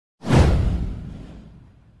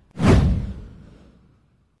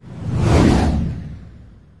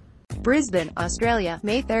Brisbane, Australia,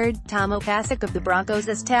 May 3. Tom Opacic of the Broncos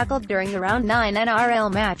is tackled during the Round 9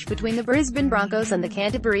 NRL match between the Brisbane Broncos and the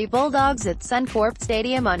Canterbury Bulldogs at Suncorp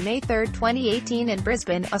Stadium on May 3, 2018 in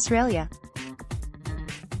Brisbane, Australia.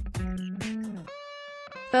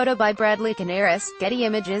 Photo by Bradley Kanaris, Getty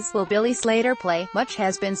Images. Will Billy Slater play? Much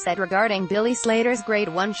has been said regarding Billy Slater's Grade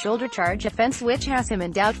 1 shoulder charge offence, which has him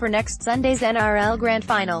in doubt for next Sunday's NRL Grand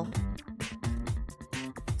Final.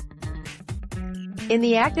 In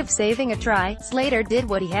the act of saving a try, Slater did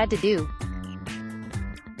what he had to do.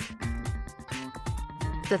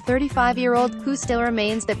 The 35-year-old, who still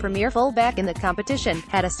remains the premier fullback in the competition,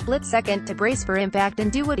 had a split second to brace for impact and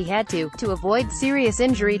do what he had to avoid serious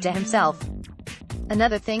injury to himself.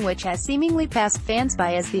 Another thing which has seemingly passed fans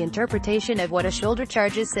by is the interpretation of what a shoulder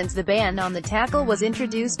charge is since the ban on the tackle was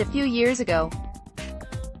introduced a few years ago.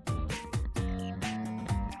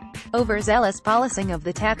 Overzealous policing of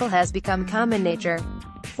the tackle has become common nature.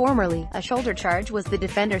 Formerly, a shoulder charge was the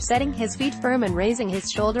defender setting his feet firm and raising his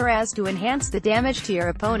shoulder as to enhance the damage to your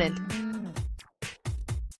opponent.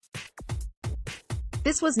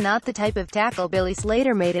 This was not the type of tackle Billy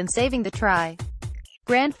Slater made in saving the try.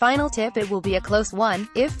 Grand Final tip: it will be a close one,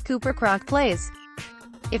 if Cooper Cronk plays.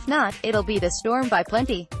 If not, it'll be the Storm by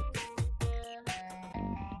plenty.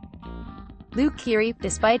 Luke Keary,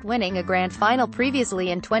 despite winning a Grand Final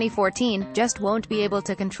previously in 2014, just won't be able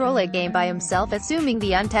to control a game by himself, assuming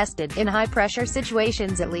the untested, in high-pressure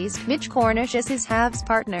situations at least, Mitch Cornish as his halves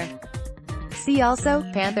partner. See also,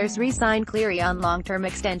 Panthers re-sign Cleary on long-term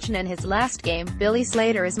extension in his last game. Billy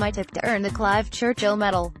Slater is my tip to earn the Clive Churchill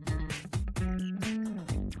Medal.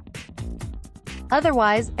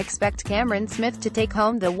 Otherwise, expect Cameron Smith to take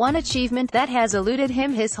home the one achievement that has eluded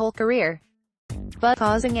him his whole career. But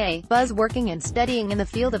causing a buzz working and studying in the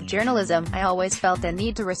field of journalism, I always felt a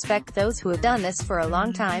need to respect those who have done this for a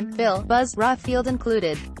long time, Phil "Buzz" Rawfield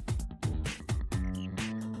included.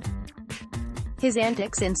 His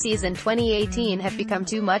antics in season 2018 have become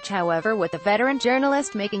too much, however, with the veteran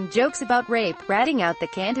journalist making jokes about rape, ratting out the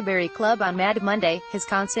Canterbury club on Mad Monday, his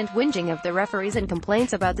constant whinging of the referees and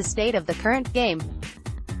complaints about the state of the current game.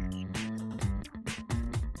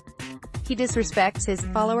 He disrespects his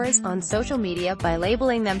followers on social media by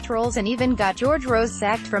labeling them trolls and even got George Rose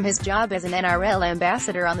sacked from his job as an NRL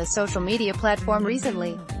ambassador on the social media platform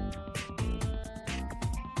recently.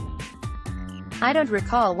 I don't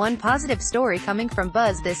recall one positive story coming from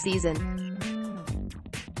Buzz this season.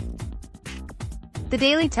 The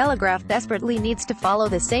Daily Telegraph desperately needs to follow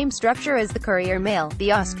the same structure as the Courier Mail,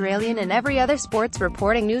 the Australian and every other sports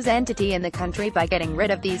reporting news entity in the country by getting rid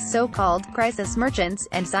of these so-called crisis merchants,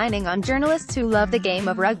 and signing on journalists who love the game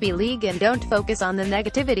of rugby league and don't focus on the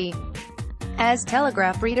negativity. As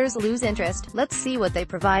Telegraph readers lose interest, let's see what they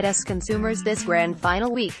provide us consumers this Grand Final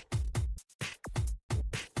week.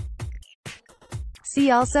 See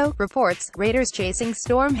also, reports, Raiders chasing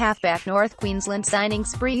Storm halfback North Queensland signing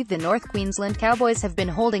spree. The North Queensland Cowboys have been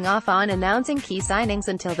holding off on announcing key signings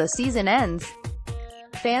until the season ends.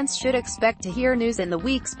 Fans should expect to hear news in the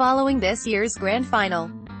weeks following this year's Grand Final.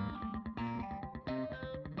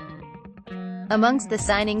 Amongst the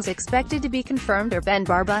signings expected to be confirmed are Ben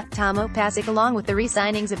Barba, Tom Opacic, along with the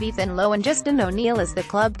re-signings of Ethan Lowe and Justin O'Neill as the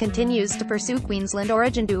club continues to pursue Queensland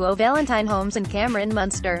origin duo Valentine Holmes and Cameron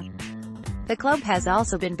Munster. The club has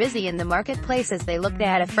also been busy in the marketplace as they look to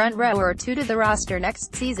add a front row or two to the roster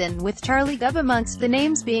next season, with Charlie Gubb amongst the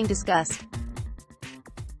names being discussed.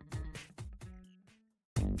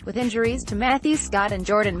 With injuries to Matthew Scott and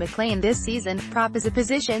Jordan McLean this season, prop is a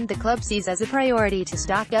position the club sees as a priority to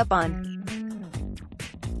stock up on.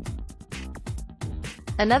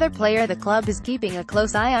 Another player the club is keeping a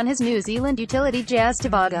close eye on is New Zealand utility Jazz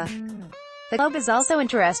Tavaga. The club is also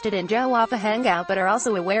interested in Joe Offense, but are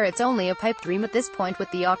also aware it's only a pipe dream at this point,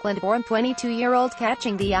 with the Auckland-born 22-year-old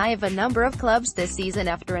catching the eye of a number of clubs this season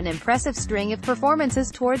after an impressive string of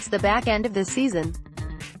performances towards the back end of the season.